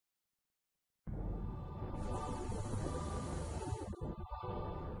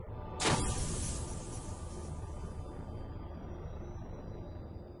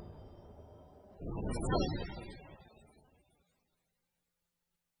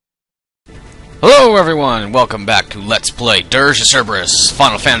Hello everyone, welcome back to Let's Play Dirge of Cerberus,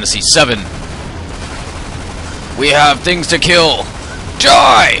 Final Fantasy VII. We have things to kill.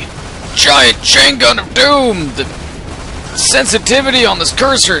 Die! Giant chain gun of doom! The sensitivity on this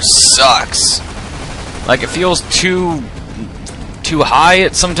cursor sucks. Like, it feels too high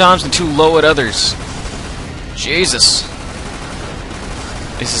at sometimes and too low at others. Jesus.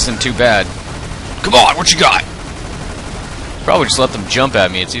 This isn't too bad. Come on, what you got? Probably just let them jump at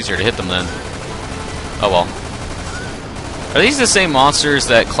me, it's easier to hit them then. Oh well. Are these the same monsters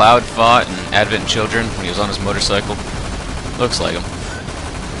that Cloud fought in Advent Children when he was on his motorcycle? Looks like them.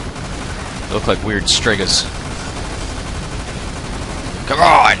 They look like weird strigas. Come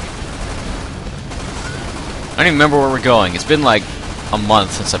on! I don't even remember where we're going. It's been like a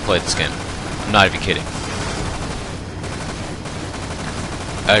month since I played this game. I'm not even kidding.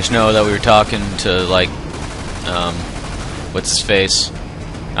 I just know that we were talking to, like, what's his face?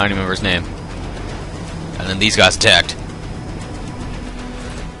 I don't even remember his name. And then these guys attacked.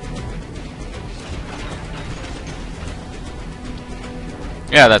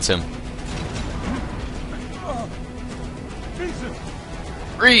 Yeah, that's him.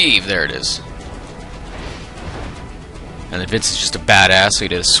 Reeve! There it is. And then Vince is just a badass, so he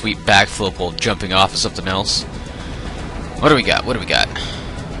did a sweet backflip while jumping off of something else. What do we got? What do we got?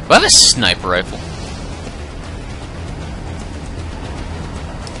 Well, I have a sniper rifle.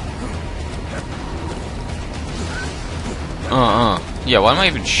 Yeah, why am I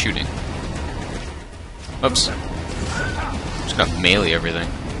even shooting? Oops. Just gonna melee everything.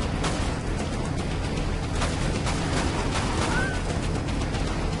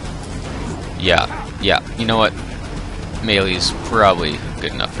 Yeah, you know what? Melee's probably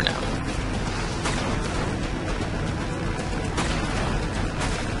good enough for now.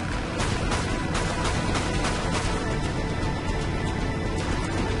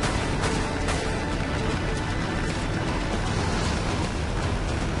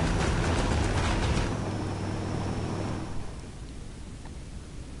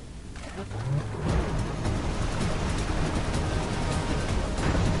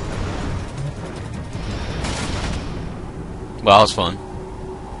 Well, that was fun.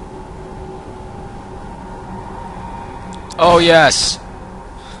 Oh, yes!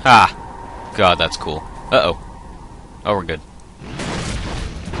 Ah. God, that's cool. Uh-oh. Oh, we're good.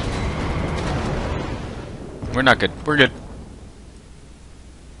 We're not good. We're good.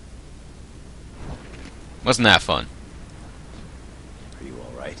 Wasn't that fun? Are you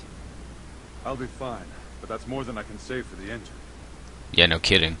alright? I'll be fine, but that's more than I can say for the engine. Yeah, no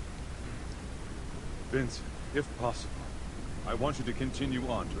kidding. Vince, if possible, I want you to continue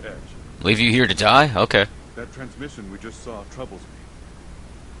on to Edge. Leave you here to die? Okay. That transmission we just saw troubles me.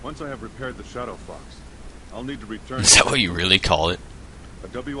 Once I have repaired the Shadow Fox, I'll need to return. Is that what you really call it? A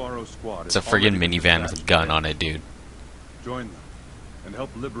WRO squad. It's a friggin' minivan with a gun on it, dude. Join them and help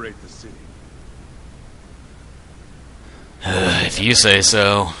liberate the city. If you say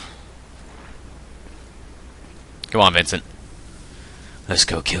so. Come on, Vincent. Let's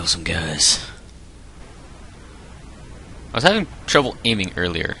go kill some guys. I was having trouble aiming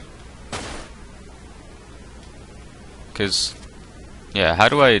earlier. Cause, yeah, how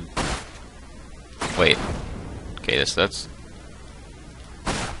do I... Wait. Okay, that's...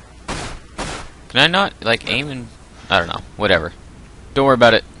 Can I not, like, aim and... I don't know. Whatever. Don't worry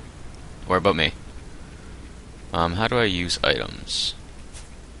about it. Don't worry about me. How do I use items?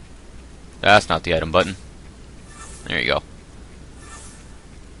 That's not the item button. There you go.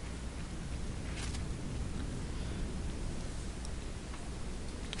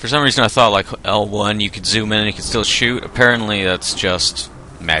 For some reason I thought like L1 you could zoom in and you could still shoot. Apparently that's just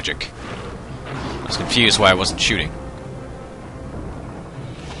magic. I was confused why I wasn't shooting.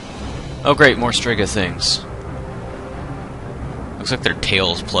 Oh great, more Striga things. Looks like their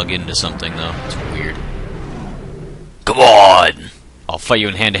tails plug into something though. It's weird. Come on! I'll fight you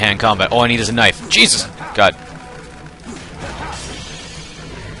in hand-to-hand combat. All I need is a knife. Jesus! God.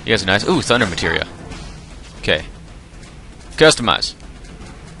 You guys are nice. Ooh, thunder materia. Okay. Customize.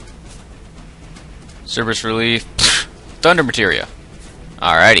 Cerberus relief. Pfft. Thunder materia.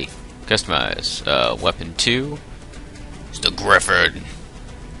 Alrighty. Customize. Weapon 2. It's the Griffin.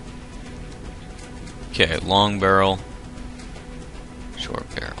 Okay, long barrel. Short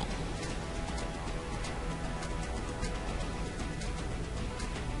barrel.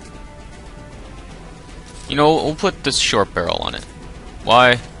 You know, we'll put this short barrel on it.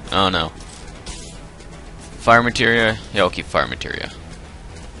 Why? I don't know. Fire materia? Yeah, I'll keep fire materia.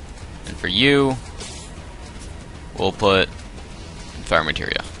 And for you, we'll put fire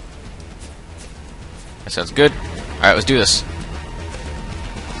materia. That sounds good. Alright, let's do this.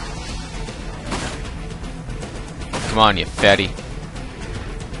 Come on, you fatty.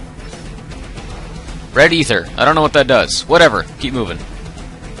 Red ether. I don't know what that does. Whatever. Keep moving.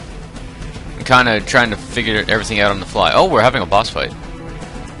 I'm kind of trying to figure everything out on the fly. Oh, we're having a boss fight.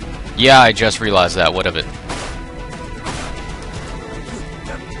 Yeah, I just realized that. What of it?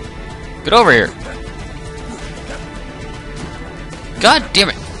 Get over here. God damn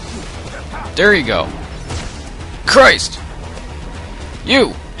it. There you go. Christ.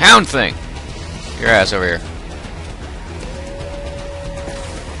 You, hound thing. Your ass over here.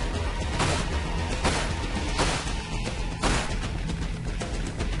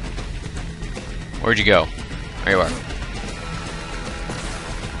 Where'd you go? There you are.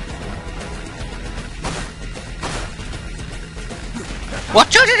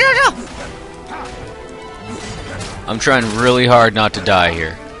 What? I'm trying really hard not to die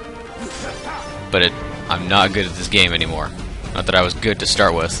here. But I'm not good at this game anymore. Not that I was good to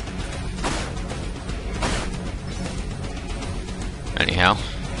start with. Anyhow.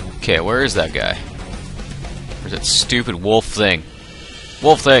 Okay, where is that guy? Where's that stupid wolf thing?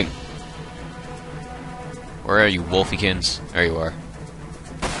 Wolf thing! Where are you, wolfiekins? There you are.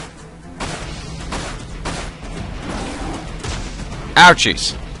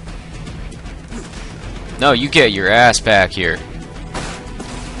 Ouchies! No, you get your ass back here.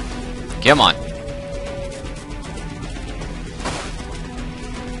 Come on.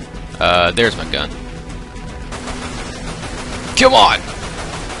 There's my gun. Come on!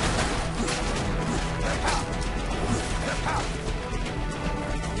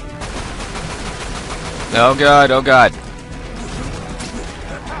 Oh god, oh god.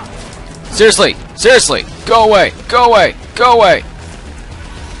 Seriously, seriously, go away, go away, go away.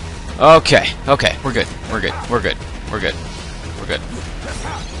 Okay, okay, we're good, we're good, we're good, we're good, we're good.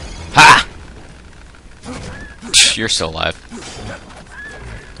 Ha! You're still alive.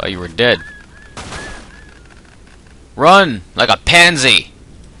 Thought you were dead. Run like a pansy.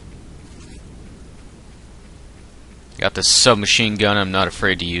 Got this submachine gun, I'm not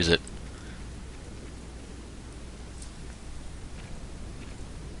afraid to use it.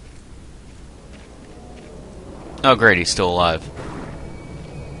 Oh great, he's still alive.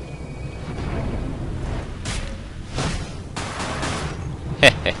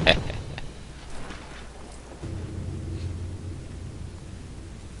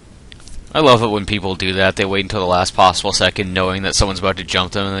 I love it when people do that. They wait until the last possible second knowing that someone's about to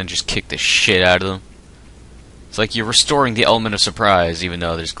jump them and then just kick the shit out of them. It's like you're restoring the element of surprise even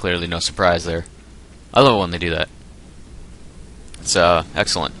though there's clearly no surprise there. I love it when they do that. It's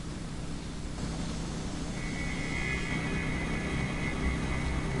excellent.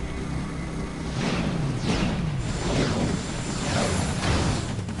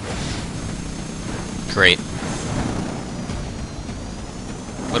 Great.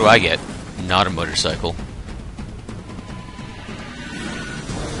 What do I get? Not a motorcycle.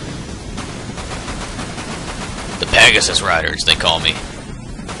 The Pegasus Riders, they call me.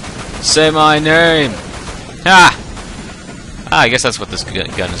 Say my name! Ha! Ah, I guess that's what this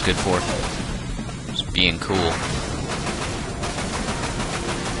gun is good for. Just being cool.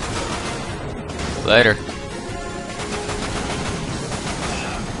 Later.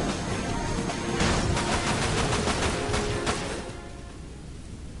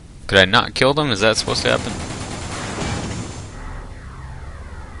 Could I not kill them? Is that supposed to happen?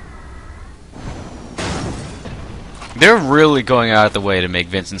 They're really going out of the way to make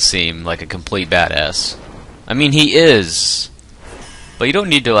Vincent seem like a complete badass. I mean, he is. But you don't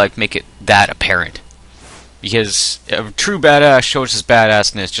need to, like, make it that apparent. Because a true badass shows his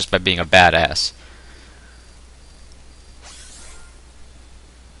badassness just by being a badass.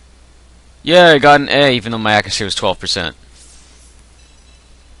 Yeah, I got an A, even though my accuracy was 12%.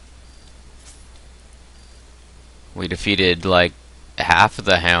 We defeated, like, half of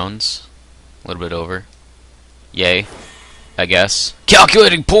the hounds. A little bit over. Yay. I guess.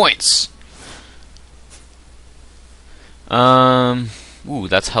 Calculating points! Ooh,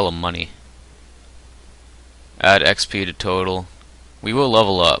 that's hella money. Add XP to total. We will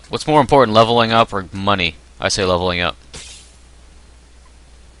level up. What's more important, leveling up or money? I say leveling up.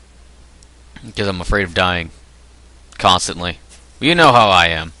 Because I'm afraid of dying. Constantly. You know how I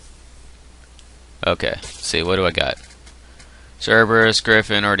am. Okay, let's see, what do I got? Cerberus,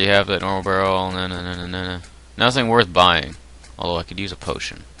 Griffin, already have that normal barrel. Nothing worth buying. Although I could use a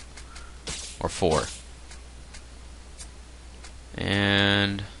potion. Or 4.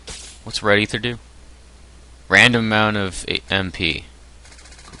 And what's Red Ether do? Random amount of MP.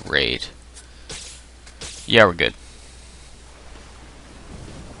 Great. Yeah, we're good.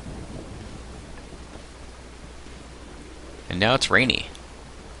 now it's rainy.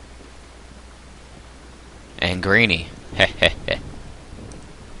 And grainy. Hehehe.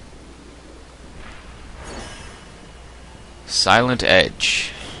 Silent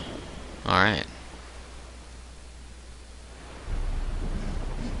Edge. Alright.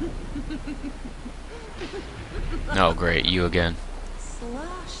 Oh great, you again.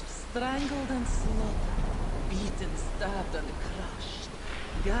 Slashed, strangled, and slaughtered, beaten, stabbed, and crushed,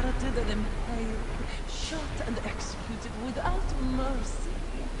 garroted and impaled, shot and executed without mercy.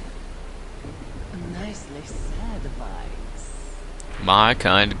 Nicely said, Vines. My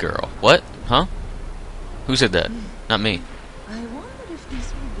kind of girl. What? Huh? Who said that? Not me. I wonder if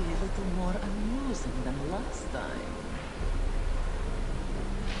this will be a little more amusing than last time.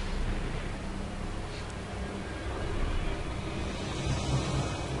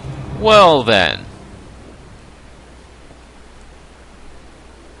 Well then.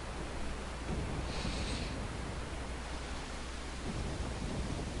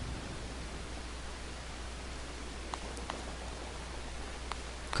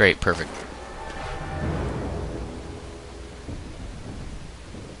 Great, perfect.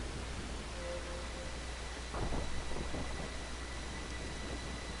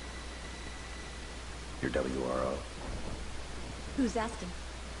 Your WRO. Who's asking?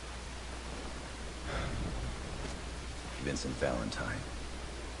 Vincent Valentine.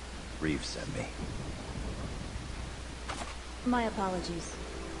 Reeve sent me. My apologies.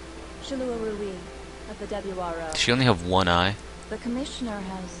 Shilua Rui of the WRO. Does she only have one eye? The commissioner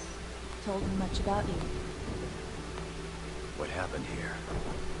has told me much about you. What happened here?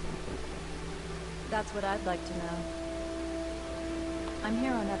 That's what I'd like to know. I'm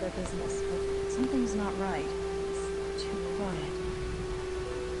here on other business, but something's not right. It's too quiet.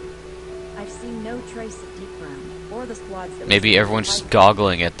 I've seen no trace of Deep Ground, or the squads that... Maybe everyone's just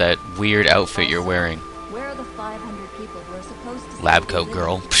goggling at that weird outfit you're wearing. Where are the 500 people who are supposed to... Lab coat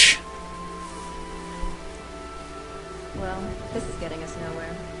girl. Psh. Well, this is getting us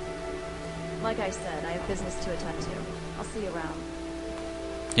nowhere. Like I said, I have business to attend to. I'll see you around.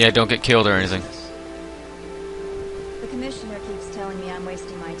 Yeah, don't get killed or anything. The commissioner keeps telling me I'm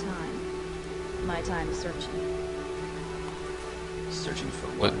wasting my time. My time searching. Searching for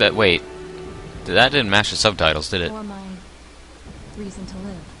what? Wait. That didn't match the subtitles, did it? For my reason to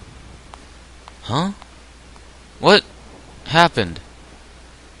live. Huh? What happened?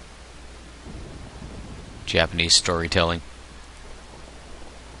 Japanese storytelling.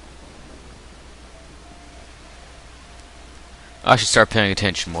 I should start paying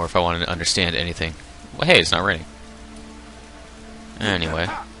attention more if I want to understand anything. Well, hey, it's not raining. Anyway.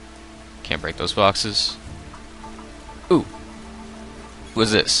 Can't break those boxes. Ooh.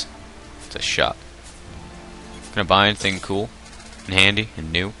 What's this? It's a shop. Can I buy anything cool and handy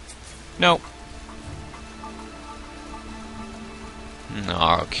and new? Nope.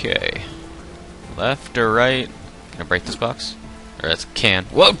 Okay. Left or right? Can I break this box? Or that's a can.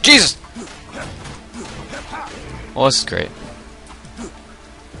 Whoa, Jesus! Well, this is great.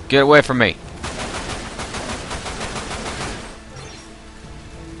 Get away from me.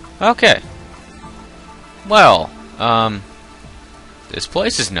 Okay. Well, this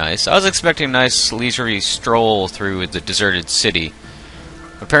place is nice. I was expecting a nice leisurely stroll through the deserted city.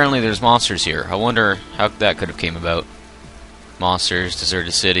 Apparently there's monsters here. I wonder how that could have came about. Monsters,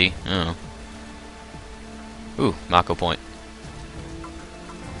 deserted city. I don't know. Ooh, Mako Point.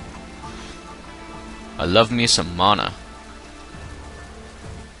 I love me some mana.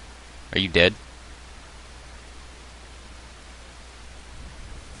 Are you dead?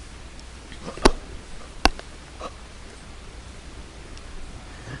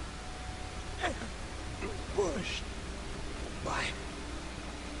 Pushed by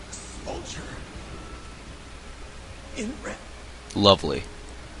a soldier in red. Lovely.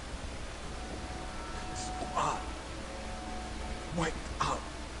 Squad wiped out.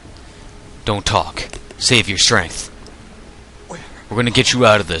 Don't talk. Save your strength. Where? We're gonna get you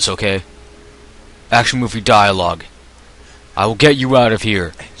out of this, okay? Action movie dialogue. I will get you out of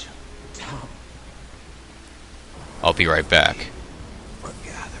here. Angel Town. I'll be right back. We're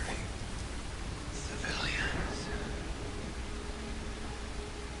gathering civilians.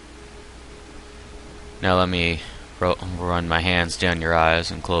 Now let me run my hands down your eyes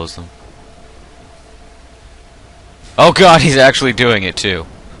and close them. Oh god, he's actually doing it too.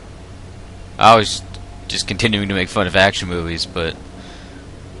 I was just continuing to make fun of action movies, but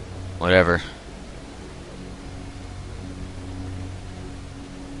whatever.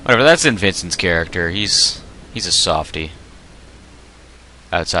 Whatever, that's in Vincent's character. He's a softie.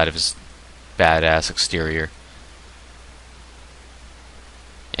 Outside of his badass exterior.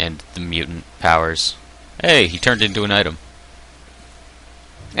 And the mutant powers. Hey, he turned into an item.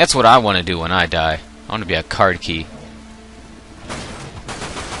 That's what I want to do when I die. I want to be a card key.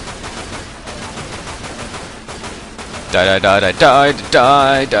 Die, die, die, die, die,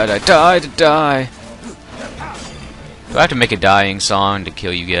 die, die, die, die, die. Do I have to make a dying song to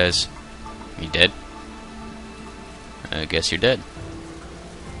kill you guys? Are you dead? I guess you're dead.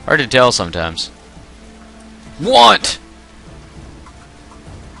 Hard to tell sometimes. Want!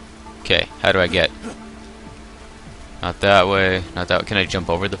 Okay, how do I get? Not that way, not that way. Can I jump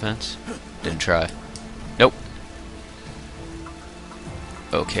over the fence? Didn't try. Nope.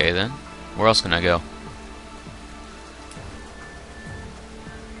 Okay then. Where else can I go?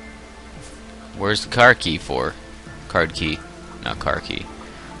 Where's the car key for? Card key. Not car key.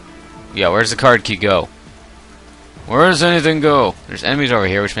 Yeah, where's the card key go? Where does anything go? There's enemies over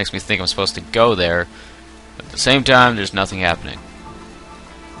here, which makes me think I'm supposed to go there. But at the same time, there's nothing happening.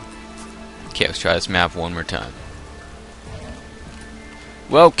 Okay, let's try this map one more time.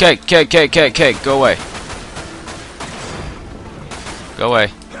 Well, okay, go away. Go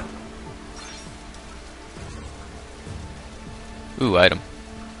away. Ooh, item.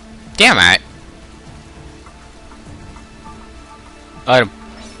 Damn it! Item.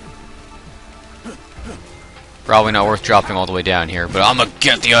 Probably not worth dropping all the way down here, but I'm gonna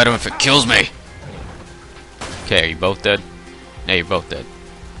get the item if it kills me. Okay, are you both dead? Yeah, you're both dead.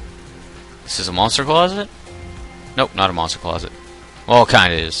 This is a monster closet? Nope, not a monster closet. Well, it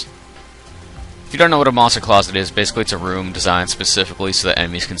kinda is. If you don't know what a monster closet is, basically it's a room designed specifically so that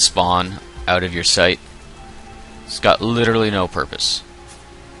enemies can spawn out of your sight. It's got literally no purpose.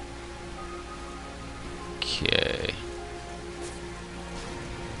 Okay.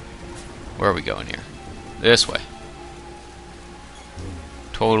 Where are we going here? This way.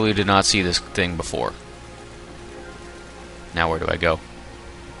 Totally did not see this thing before. Now where do I go?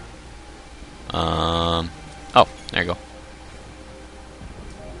 Oh, there you go.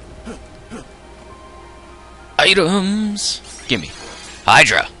 Items! Gimme.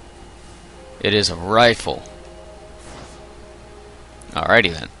 Hydra! It is a rifle.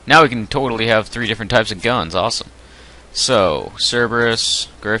 Alrighty then. Now we can totally have 3 different types of guns. Awesome. So, Cerberus,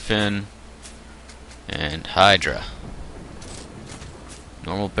 Griffin, and Hydra.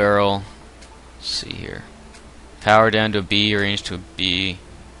 Normal barrel. Let's see here. Power down to a B, range to a B,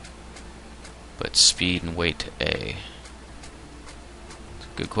 but speed and weight to A. That's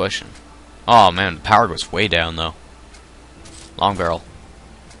a good question. Oh man, the power goes way down though. Long barrel.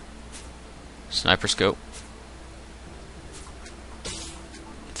 Sniper scope.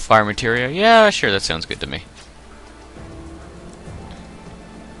 Fire material. Yeah, sure, that sounds good to me.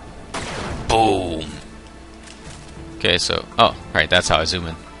 Boom. Okay, so... Oh, right, that's how I zoom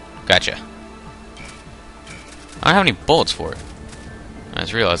in. Gotcha. I don't have any bullets for it. I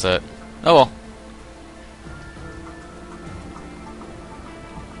just realized that. Oh well.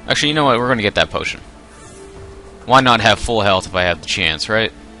 Actually, you know what? We're going to get that potion. Why not have full health if I have the chance,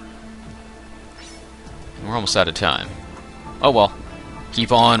 right? We're almost out of time. Oh well.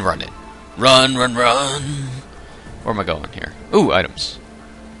 Keep on running. Run, run, run. Where am I going here? Ooh, items.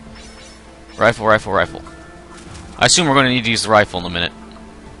 Rifle, rifle, rifle. I assume we're going to need to use the rifle in a minute.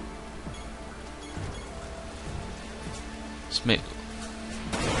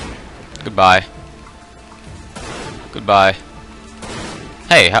 Goodbye. Goodbye.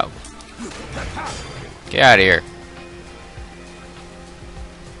 Hey, how? Get out of here.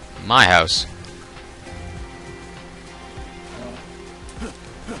 My house.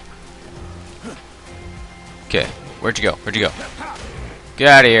 Okay, where'd you go? Where'd you go? Get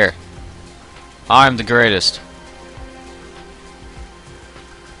out of here. I'm the greatest.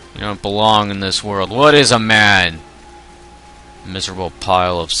 You don't belong in this world. What is a man? Miserable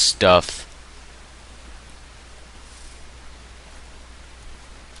pile of stuff.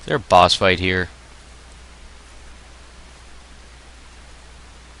 Is there a boss fight here?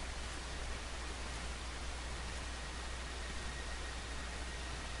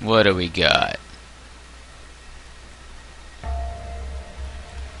 What do we got?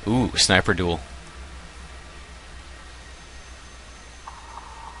 Ooh, sniper duel.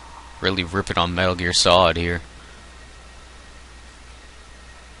 Really ripping on Metal Gear Solid here.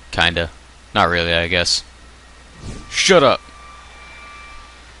 Kinda. Not really, I guess. Shut up!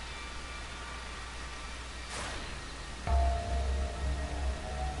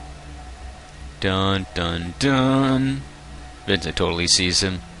 Dun dun dun. Vincent totally sees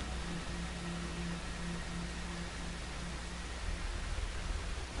him.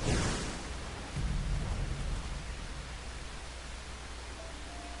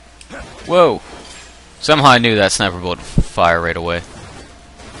 Whoa! Somehow I knew that sniper bullet would fire right away.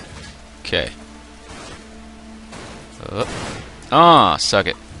 Okay. Ah, suck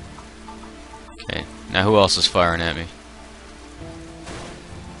it. Okay, now who else is firing at me?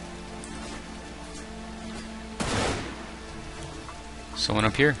 Someone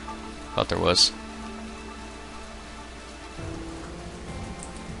up here? Thought there was.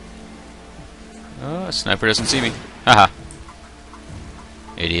 Oh, a sniper doesn't see me. Haha.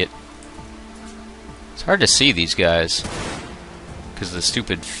 Idiot. It's hard to see these guys. Because of the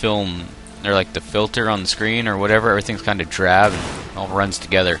stupid film, or like the filter on the screen or whatever, everything's kind of drab and all runs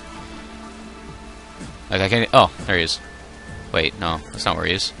together. Like I can't. Oh, there he is. Wait, no, that's not where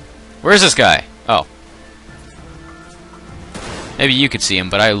he is. Where is this guy? Oh. Maybe you could see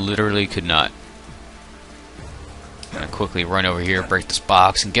him, but I literally could not. I'm gonna quickly run over here, break this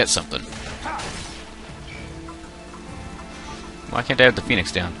box, and get something. Why can't I have the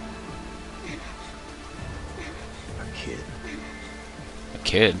Phoenix down? A kid. A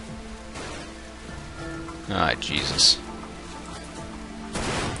kid? Ah, Jesus.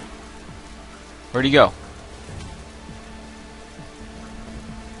 Where'd he go?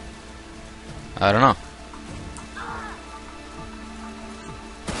 I don't know.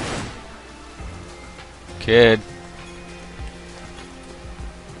 Kid.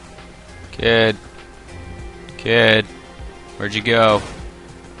 Kid. Kid. Where'd you go?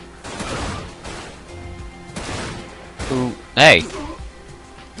 Ooh. Hey!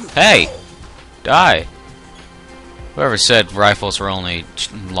 Hey! Die! Whoever said rifles were only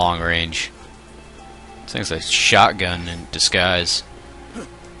long range. This thing's a shotgun in disguise.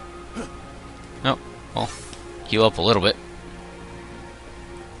 Oh, well, heal up a little bit.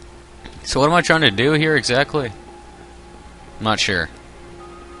 So what am I trying to do here exactly? I'm not sure.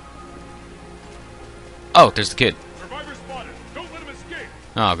 Oh, there's the kid. Survivor spotted. Don't let him escape.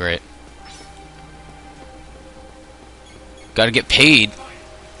 Oh, great. Gotta get paid.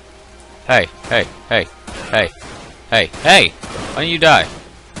 Hey, hey, hey, hey, hey, hey! Why don't you die?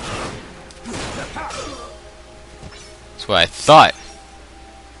 That's what I thought.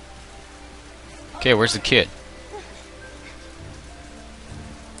 Okay, where's the kid?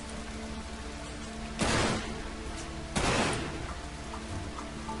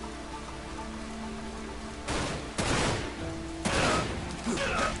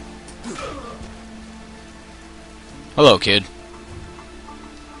 Hello, kid.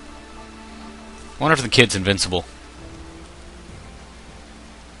 I wonder if the kid's invincible.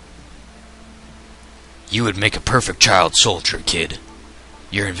 You would make a perfect child soldier, kid.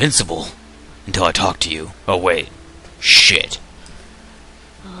 You're invincible until I talk to you. Oh, wait. Shit.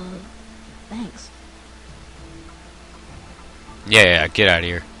 Thanks. Yeah, get out of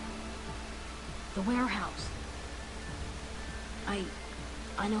here. The warehouse.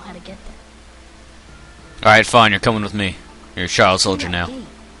 I know how to get there. Alright, fine, you're coming with me. You're a child soldier now. Gate.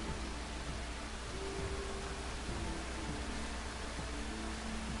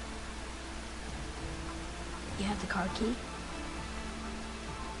 You have the car key?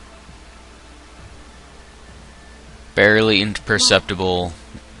 Barely imperceptible,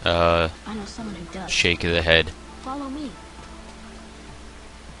 I know someone who does. shake of the head. Follow me.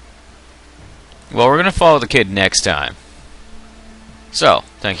 Well, we're gonna follow the kid next time. So,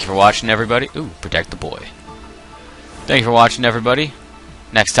 thank you for watching, everybody. Ooh, protect the boy. Thank you for watching, everybody.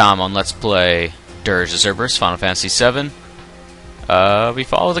 Next time on Let's Play Dirge of Cerberus, Final Fantasy VII, we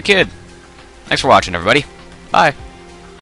follow the kid. Thanks for watching, everybody. Bye.